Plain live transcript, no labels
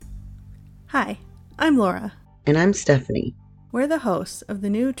Hi, I'm Laura. And I'm Stephanie. We're the hosts of the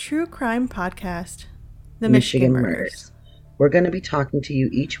new true crime podcast, The Michigan Murders. Murders. We're going to be talking to you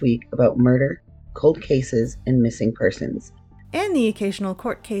each week about murder, cold cases, and missing persons. And the occasional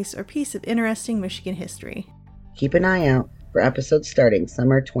court case or piece of interesting Michigan history. Keep an eye out for episodes starting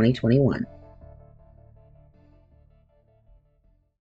summer 2021.